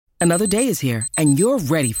Another day is here, and you're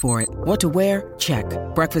ready for it. What to wear? Check.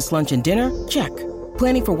 Breakfast, lunch, and dinner? Check.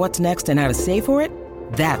 Planning for what's next and how to save for it?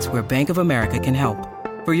 That's where Bank of America can help.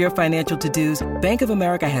 For your financial to-dos, Bank of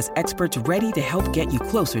America has experts ready to help get you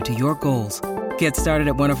closer to your goals. Get started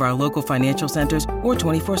at one of our local financial centers or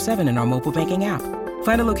 24/7 in our mobile banking app.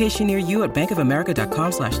 Find a location near you at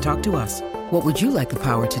bankofamerica.com/talktous. What would you like the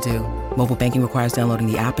power to do? Mobile banking requires downloading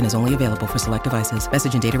the app and is only available for select devices.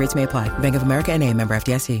 Message and data rates may apply. Bank of America N.A., member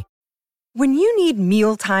FDIC. When you need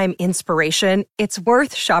mealtime inspiration, it's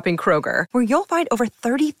worth shopping Kroger, where you'll find over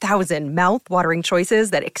 30,000 mouth-watering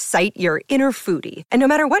choices that excite your inner foodie. And no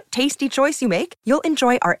matter what tasty choice you make, you'll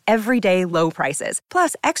enjoy our everyday low prices,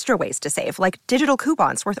 plus extra ways to save, like digital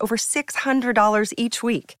coupons worth over $600 each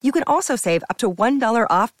week. You can also save up to $1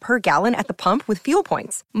 off per gallon at the pump with fuel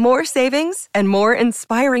points. More savings and more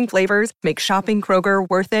inspiring flavors make shopping Kroger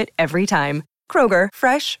worth it every time. Kroger,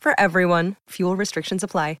 fresh for everyone. Fuel restrictions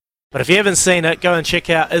apply. But if you haven't seen it, go and check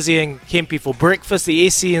out Izzy and Kempy for breakfast, the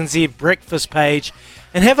SENZ breakfast page,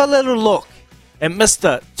 and have a little look at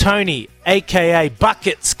Mr. Tony, a.k.a.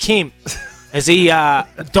 Buckets Kemp, as he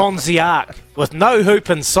dons the arc with no hoop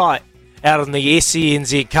in sight out in the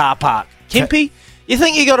SENZ car park. Kempy, you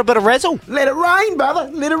think you got a bit of razzle? Let it rain, brother.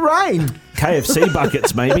 Let it rain. KFC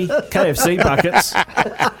buckets, maybe. KFC buckets.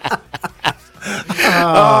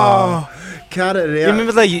 Cut it out. You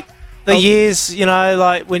remember the years, you know,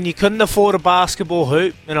 like when you couldn't afford a basketball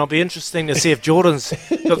hoop, and it'll be interesting to see if Jordan's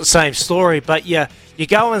got the same story, but you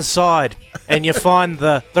go inside and you find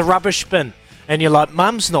the rubbish bin, and you're like,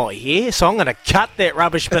 Mum's not here, so I'm going to cut that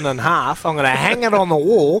rubbish bin in half, I'm going to hang it on the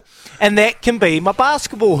wall, and that can be my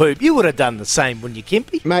basketball hoop. You would have done the same, wouldn't you,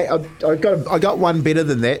 Kempy? Mate, I got one better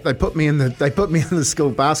than that. They put me in the school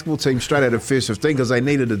basketball team straight out of first 15 because they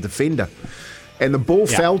needed a defender. And the ball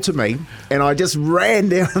fell to me, and I just ran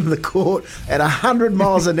down the court at 100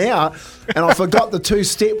 miles an hour, and I forgot the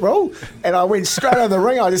two-step rule, and I went straight out of the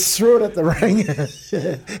ring. I just threw it at the ring,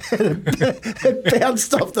 and it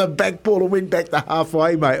bounced off the backboard and went back to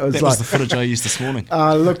halfway, mate. That was the footage I used this morning.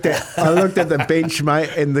 I looked at the bench, mate,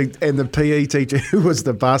 and the PE teacher, who was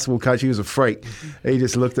the basketball coach, he was a freak. He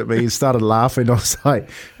just looked at me and started laughing. I was like,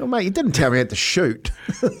 "Oh, mate, you didn't tell me I had to shoot."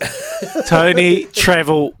 Tony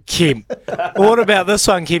Travel Kemp. What about this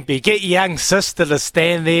one, Kempy? Get your young sister to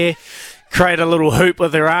stand there, create a little hoop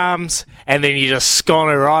with her arms, and then you just scone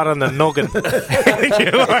her right on the noggin. And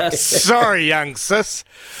you're like, sorry, young sis.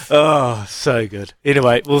 Oh, so good.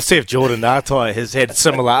 Anyway, we'll see if Jordan Ngatai has had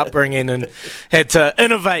similar upbringing and had to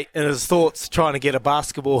innovate in his thoughts trying to get a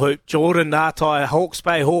basketball hoop. Jordan Ngatai, Hawke's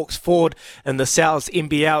Bay Hawks forward in the South's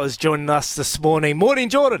NBL, is joining us this morning. Morning,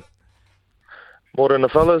 Jordan. Morning, the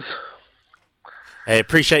fellas. Hey,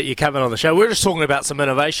 appreciate you coming on the show. We're just talking about some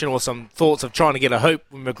innovation or some thoughts of trying to get a hoop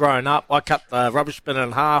when we're growing up. I cut the rubbish bin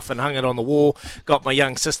in half and hung it on the wall. Got my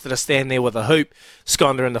young sister to stand there with a hoop,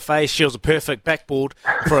 sconed her in the face. She was a perfect backboard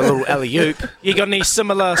for a little alley-oop. You got any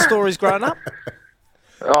similar stories growing up?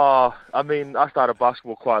 Oh, I mean, I started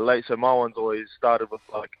basketball quite late, so my one's always started with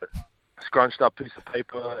like a scrunched up piece of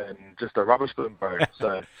paper and just a rubbish bin, bro.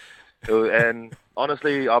 So, and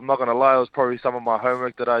honestly, I'm not going to lie, it was probably some of my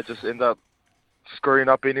homework that I just end up screwing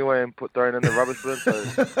up anyway and throwing in the rubbish bin.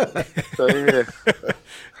 So yeah.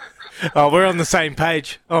 Oh, we're on the same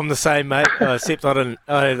page. I'm the same, mate. Except I didn't.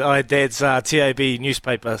 I had Dad's TAB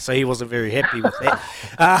newspaper, so he wasn't very happy with that.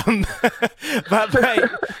 But mate,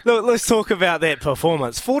 look, let's talk about that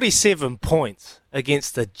performance. 47 points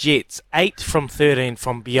against the Jets, 8 from 13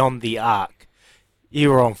 from beyond the arc. You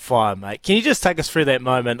were on fire, mate. Can you just take us through that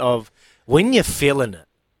moment of when you're feeling it?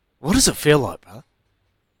 What does it feel like, brother?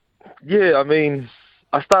 Yeah, I mean,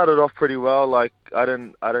 I started off pretty well. Like I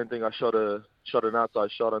don't think I shot an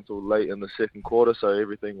outside shot until late in the second quarter, so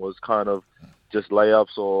everything was kind of just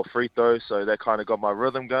layups or free throws. So that kind of got my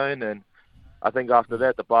rhythm going, and I think after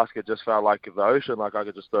that, the basket just felt like the ocean. Like I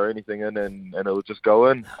could just throw anything in and it would just go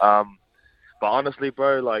in. But honestly,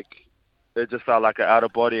 bro, like it just felt like an out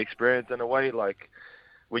of body experience in a way. Like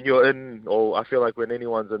when you're in, or I feel like when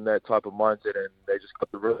anyone's in that type of mindset and they just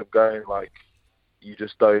got the rhythm going, like you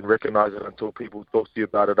just don't recognize it until people talk to you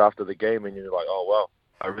about it after the game, and you're like, oh, wow,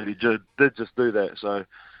 I really did just do that. So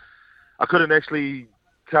I couldn't actually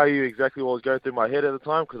tell you exactly what was going through my head at the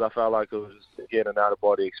time because I felt like it was, again, an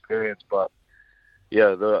out-of-body experience. But,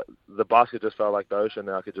 yeah, the basket just felt like the ocean,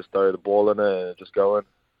 and I could just throw the ball in it and just go in.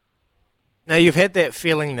 Now, you've had that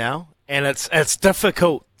feeling now, and it's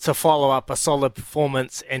difficult to follow up a solid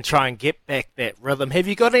performance and try and get back that rhythm. Have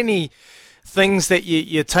you got any things that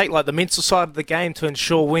you take, like the mental side of the game, to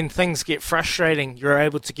ensure when things get frustrating, you're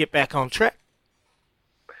able to get back on track?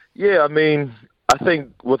 Yeah, I mean, I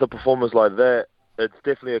think with a performance like that, it's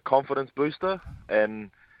definitely a confidence booster.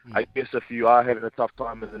 And I guess if you are having a tough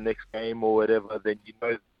time in the next game or whatever, then you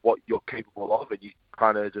know what you're capable of, and you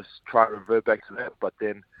kind of just try and revert back to that. But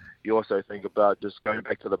then you also think about just going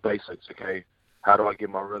back to the basics. Okay, how do I get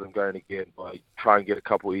my rhythm going again? By try and get a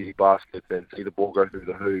couple easy baskets and see the ball go through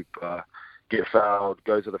the hoop, get fouled,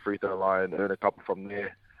 go to the free throw line, earn a couple from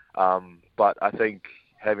there. But I think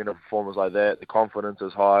having a performance like that, the confidence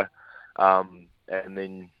is high, and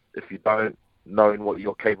then if you don't, knowing what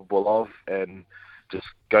you're capable of and just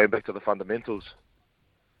going back to the fundamentals.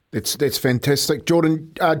 That's fantastic.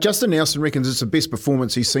 Jordan, Justin Nelson reckons it's the best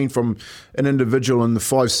performance he's seen from an individual in the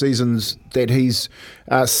 5 seasons that he's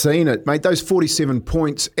seen it. Mate, those 47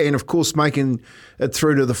 points and, of course, making it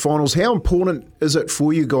through to the finals. How important is it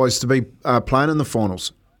for you guys to be playing in the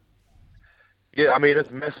finals? Yeah, I mean,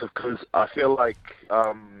 it's massive because I feel like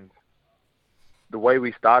the way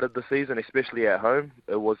we started the season, especially at home,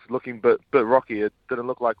 it was looking a bit rocky. It didn't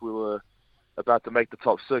look like we were about to make the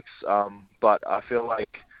top 6, but I feel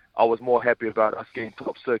like I was more happy about us getting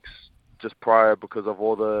top 6 just prior because of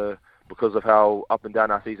how up and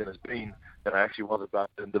down our season has been than I actually was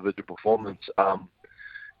about the individual performance.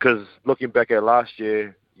 Because looking back at last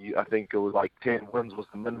year, I think it was like 10 wins was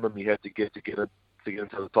the minimum you had to get into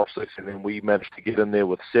the top 6, and then we managed to get in there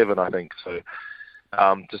with 7, I think. So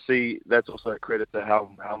to see, that's also a credit to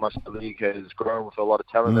how much the league has grown with a lot of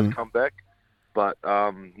talent that's come back. But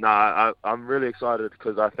I'm really excited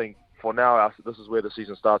because I think for now this is where the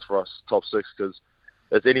season starts for us, top 6, because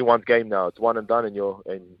it's anyone's game now. It's one and done, and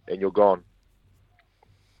you're gone.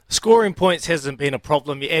 Scoring points hasn't been a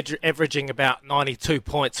problem. You're averaging about 92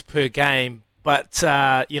 points per game, but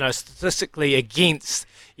statistically against,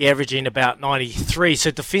 you're averaging about 93. So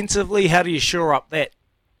defensively, how do you shore up that?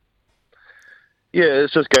 Yeah,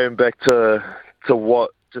 it's just going back to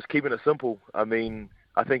just keeping it simple. I mean,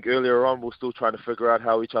 I think earlier on we're still trying to figure out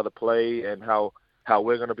how each other play and how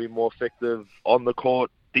we're going to be more effective on the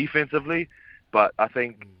court defensively. But I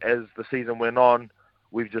think as the season went on,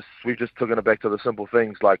 we've just taken it back to the simple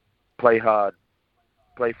things like play hard,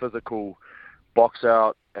 play physical, box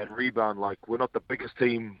out, and rebound. Like, we're not the biggest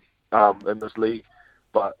team in this league,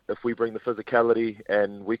 but if we bring the physicality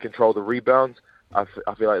and we control the rebounds, I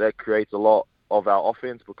feel like that creates a lot of our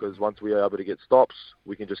offense, because once we are able to get stops,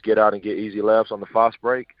 we can just get out and get easy layups on the fast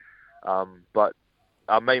break. But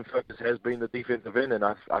our main focus has been the defensive end, and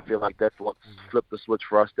I feel like that's what's flipped the switch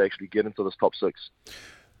for us to actually get into this top 6.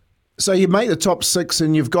 So you make the top 6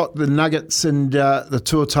 and you've got the Nuggets and the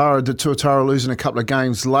Tuatara losing a couple of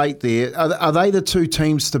games late there. Are they the 2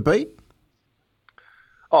 teams to beat?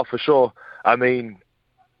 Oh, for sure. I mean,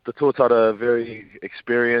 the Tuatara are a very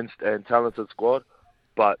experienced and talented squad.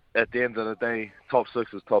 But at the end of the day, top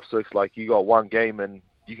 6 is top 6. Like, you got one game and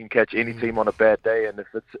you can catch any team on a bad day, and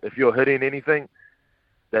if you're hitting anything,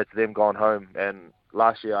 that's them gone home. And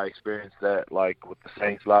last year I experienced that. Like with the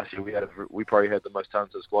Saints last year, we probably had the most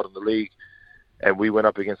talented squad in the league, and we went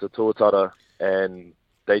up against the Tuatara, and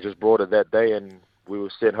they just brought it that day, and we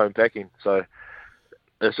were sent home packing. So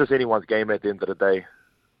it's just anyone's game at the end of the day.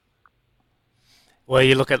 Well,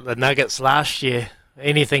 you look at the Nuggets last year.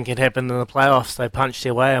 Anything can happen in the playoffs. They punched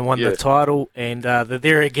their way and won the title, and they're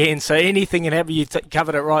there again. So anything can happen. You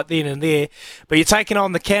covered it right then and there. But you're taking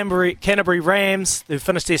on the Canterbury Rams, who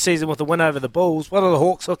finished their season with a win over the Bulls. What are the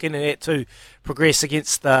Hawks looking at to progress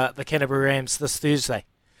against the Canterbury Rams this Thursday?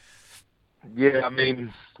 Yeah, I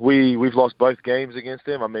mean, we've lost both games against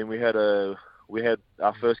them. I mean, we had our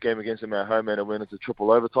first game against them at home, and it went into triple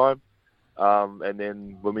overtime. And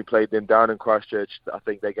then when we played them down in Christchurch, I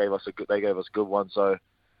think they gave us a good one. So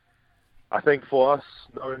I think for us,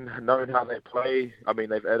 knowing how they play, I mean,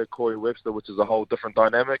 they've added Corey Webster, which is a whole different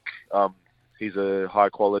dynamic. He's a high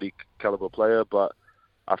quality caliber player, but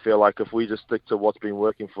I feel like if we just stick to what's been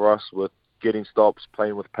working for us with getting stops,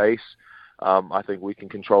 playing with pace, I think we can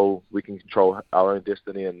control our own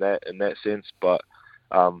destiny in that sense. But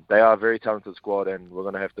they are a very talented squad, and we're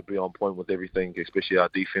going to have to be on point with everything, especially our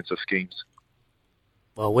defensive schemes.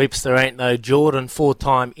 Well, Webster ain't no Jordan,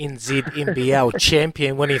 4-time NZNBL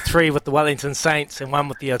champion, winning 3 with the Wellington Saints and 1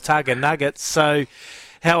 with the Otago Nuggets. So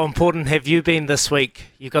how important have you been this week?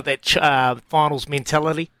 You got that finals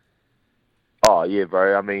mentality? Oh, yeah,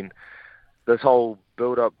 bro. I mean, this whole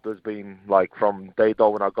build-up has been, like, from day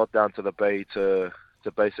dot when I got down to the Bay to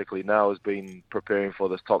basically now has been preparing for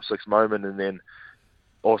this top 6 moment, and then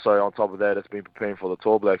also, on top of that, it's been preparing for the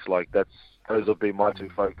Tall Blacks. Like, those have been my 2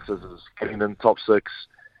 focuses, is getting in top 6,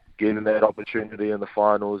 getting that opportunity in the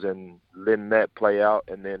finals, and letting that play out,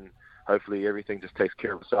 and then hopefully everything just takes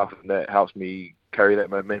care of itself, and that helps me carry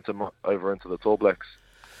that momentum over into the Tall Blacks.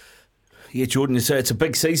 Yeah, Jordan, it's a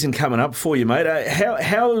big season coming up for you, mate.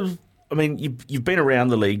 I mean, you've been around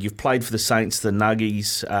the league. You've played for the Saints, the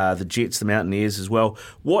Nuggies, the Jets, the Mountaineers as well.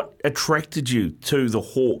 What attracted you to the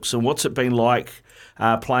Hawks, and what's it been like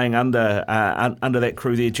playing under that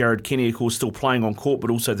crew there? Jared Kenny, of course, still playing on court, but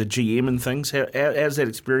also the GM and things. How's that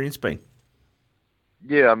experience been?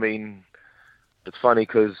 Yeah, I mean, it's funny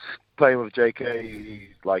because playing with JK,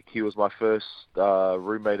 he was my first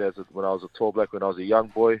roommate when I was a Tall Black, when I was a young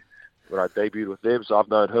boy, when I debuted with them. So I've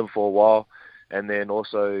known him for a while. And then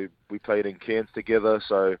also we played in Cairns together,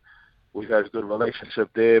 so we've had a good relationship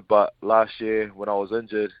there. But last year when I was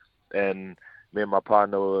injured and me and my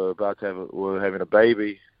partner were having a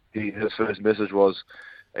baby, his first message was,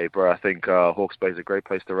 "Hey, bro, I think Hawke's Bay is a great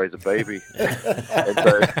place to raise a baby."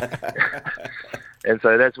 and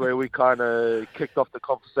so that's where we kind of kicked off the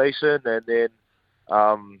conversation. And then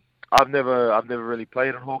I've never really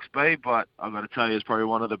played in Hawke's Bay, but I'm going to tell you, it's probably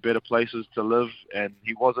one of the better places to live. And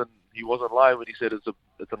he wasn't lying when he said it's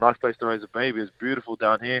a nice place to raise a baby. It's beautiful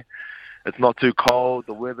down here. It's not too cold.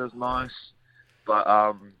 The weather's nice. But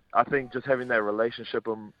I think just having that relationship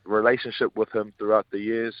with him throughout the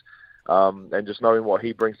years, and just knowing what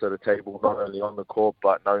he brings to the table, not only on the court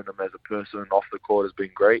but knowing him as a person off the court, has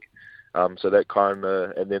been great. So that kind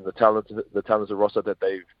of, and then the talented roster that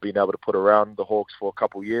they've been able to put around the Hawks for a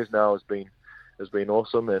couple of years now has been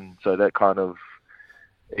awesome. And so that kind of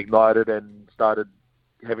ignited and started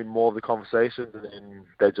having more of the conversations, and then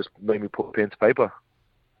they just made me put pen to paper.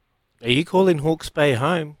 Are you calling Hawke's Bay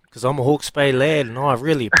home? Because I'm a Hawke's Bay lad, and I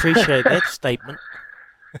really appreciate that statement.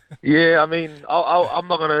 Yeah, I mean, I'm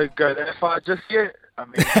not going to go that far just yet.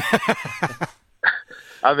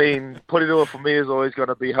 I mean, Porirua for me is always going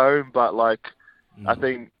to be home, but I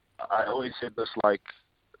think I always said this,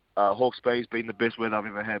 Hawke's Bay's been the best weather I've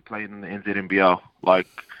ever had playing in the NZNBL.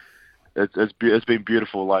 It's been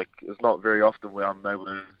beautiful. It's not very often where I'm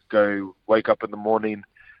able to wake up in the morning,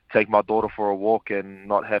 take my daughter for a walk, and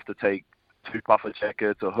not have to take 2 puffer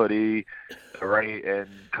jackets, a hoodie, a rain, and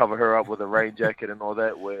cover her up with a rain jacket and all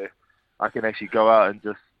that. Where I can actually go out and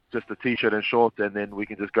just a t-shirt and shorts, and then we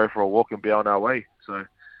can just go for a walk and be on our way. So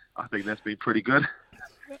I think that's been pretty good.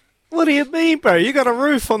 What do you mean, bro? You got a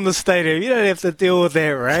roof on the stadium. You don't have to deal with that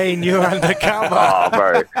rain. You're undercover. Oh,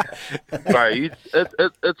 bro.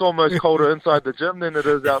 It's almost colder inside the gym than it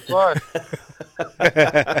is outside.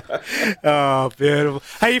 Oh, beautiful.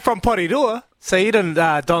 Hey, you're from Porirua, so you didn't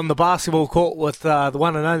don the basketball court with the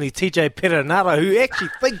one and only TJ Perenara, who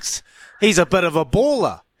actually thinks he's a bit of a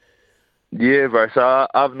baller. Yeah, bro. So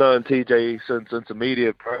I've known TJ since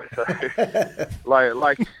intermediate, bro. So,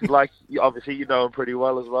 obviously you know him pretty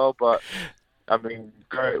well as well. But I mean,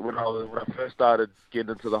 great. When I first started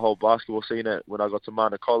getting into the whole basketball scene, when I got to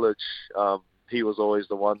Mana College, he was always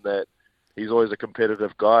the one that he's always a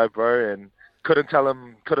competitive guy, bro, and couldn't tell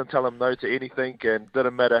him no to anything, and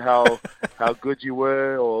didn't matter how good you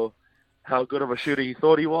were or how good of a shooter he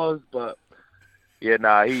thought he was. But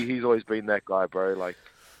yeah, he's always been that guy, bro.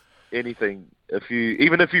 Anything,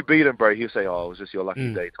 even if you beat him, bro, he'll say, "Oh, it was just your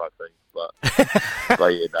lucky day," type thing. But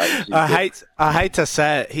yeah, I hate to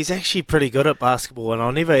say it, he's actually pretty good at basketball, and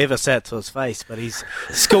I'll never ever say it to his face, but he's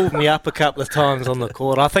schooled me up a couple of times on the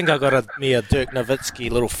court. I think I got me a Dirk Nowitzki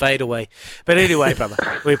little fadeaway. But anyway, brother,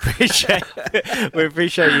 we appreciate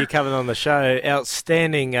you coming on the show.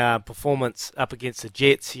 Outstanding performance up against the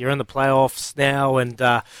Jets. You're in the playoffs now, and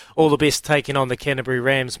all the best taking on the Canterbury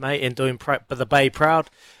Rams, mate, and doing the Bay proud.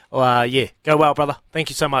 Go well, brother. Thank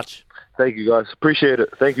you so much. Thank you, guys. Appreciate it.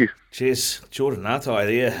 Thank you. Cheers. Jordan Ngatai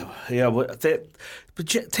there. Yeah, but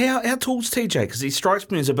how tall's TJ? Because he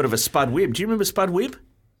strikes me as a bit of a Spud Webb. Do you remember Spud Webb?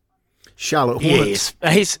 Charlotte Hornets.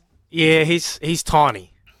 Yes, he's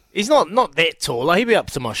tiny. He's not that tall. He'll be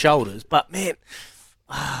up to my shoulders. But, man,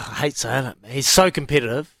 I hate saying it, man. He's so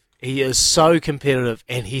competitive. He is so competitive,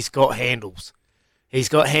 and he's got handles. He's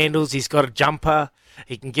got a jumper.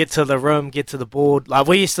 He can get to the rim, get to the board.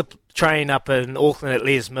 We used to train up in Auckland at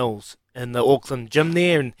Les Mills, in the Auckland gym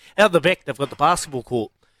there, and out the back they've got the basketball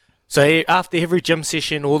court. So after every gym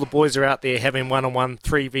session, all the boys are out there having 1-on-1,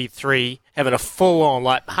 3v3, having a full-on,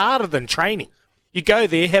 harder than training. You go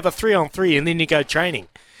there, have a 3-on-3, and then you go training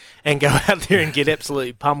and go out there and get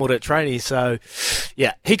absolutely pummeled at training. So,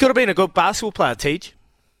 yeah, he could have been a good basketball player, Teej.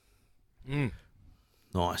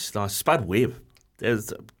 Nice. Spud Webb.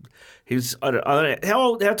 I don't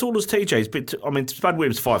know, how tall is TJ? Spud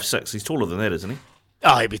Webb's 5'6". He's taller than that, isn't he?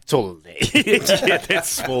 Oh, he'd be taller than that. Yeah, that's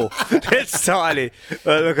small. That's tiny.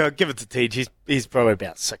 But look, I'll give it to Tej. He's probably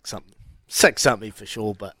about 6'something. 6'something for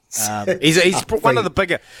sure, but he's one of the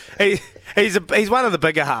bigger. He's one of the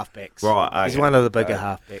bigger halfbacks. Right. Okay. He's one of the bigger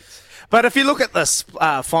halfbacks. But if you look at this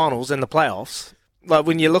finals and the playoffs, like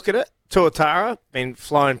when you look at it, Tuatara been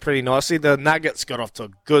flying pretty nicely. The Nuggets got off to a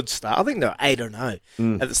good start. I think they were 8-0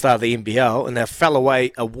 at the start of the NBL, and they fell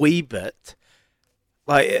away a wee bit.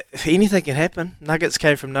 Like, if anything can happen. Nuggets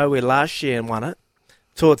came from nowhere last year and won it.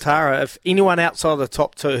 Tuatara, if anyone outside the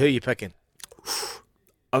top two, who are you picking?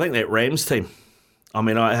 I think that Rams team. I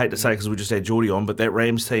mean, I hate to say because we just had Geordie on, but that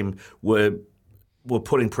Rams team were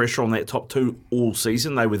putting pressure on that top two all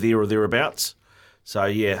season. They were there or thereabouts. So,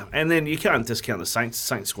 yeah. And then you can't discount the Saints. The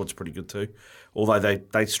Saints squad's pretty good too. Although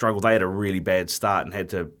they struggled. They had a really bad start and had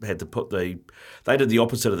to put they did the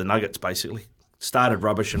opposite of the Nuggets, basically. Started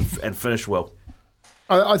rubbish and finished well.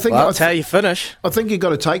 I think that's how you finish. I think you've got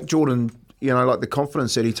to take Jordan, like the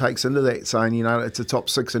confidence that he takes into that, saying, it's a top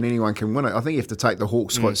six and anyone can win it. I think you have to take the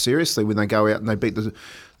Hawks quite seriously when they go out and they beat the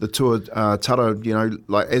Tuatara,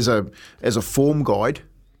 like as a form guide,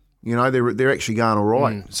 they're actually going all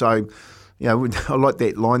right. So, I like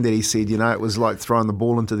that line that he said, it was like throwing the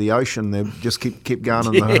ball into the ocean. They just kept going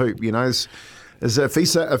in the hoop, if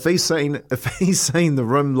he's seen the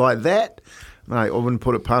rim like that, mate, I wouldn't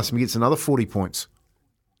put it past him. He gets another 40 points.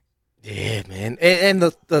 Yeah, man. And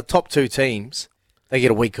the top two teams, they get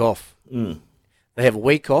a week off. They have a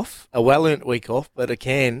week off, a well-earned week off, but it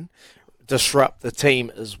can disrupt the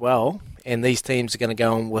team as well. And these teams are going to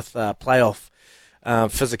go on with playoff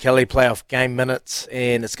physicality, playoff game minutes,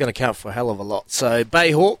 and it's going to count for a hell of a lot. So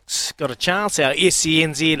Bayhawks got a chance. Our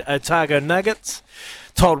SCNZ Otago Nuggets.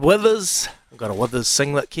 Todd Withers. I've got a Withers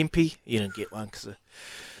singlet, Kempy. You didn't get one because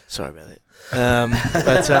sorry about that.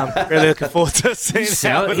 But really looking forward to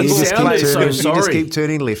seeing how it all plays. So sorry. You just keep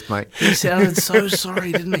turning left, mate. He sounded so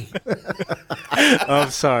sorry, didn't he? I'm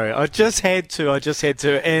sorry. I just had to.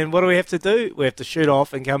 And what do we have to do? We have to shoot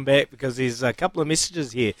off and come back because there's a couple of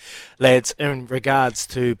messages here, lads, in regards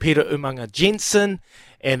to Peter Umanga Jensen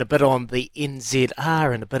and a bit on the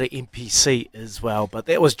NZR and a bit of NPC as well. But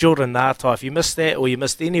that was Jordan Ngatai. If you missed that or you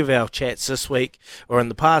missed any of our chats this week or in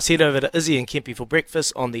the past, head over to Izzy and Kempy for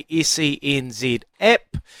breakfast on the SCNZ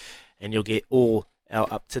app and you'll get all our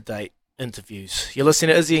up-to-date interviews. You're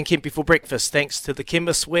listening to Izzy and Kempy for breakfast thanks to the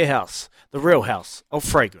Chemist Warehouse, the real house of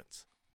fragrance.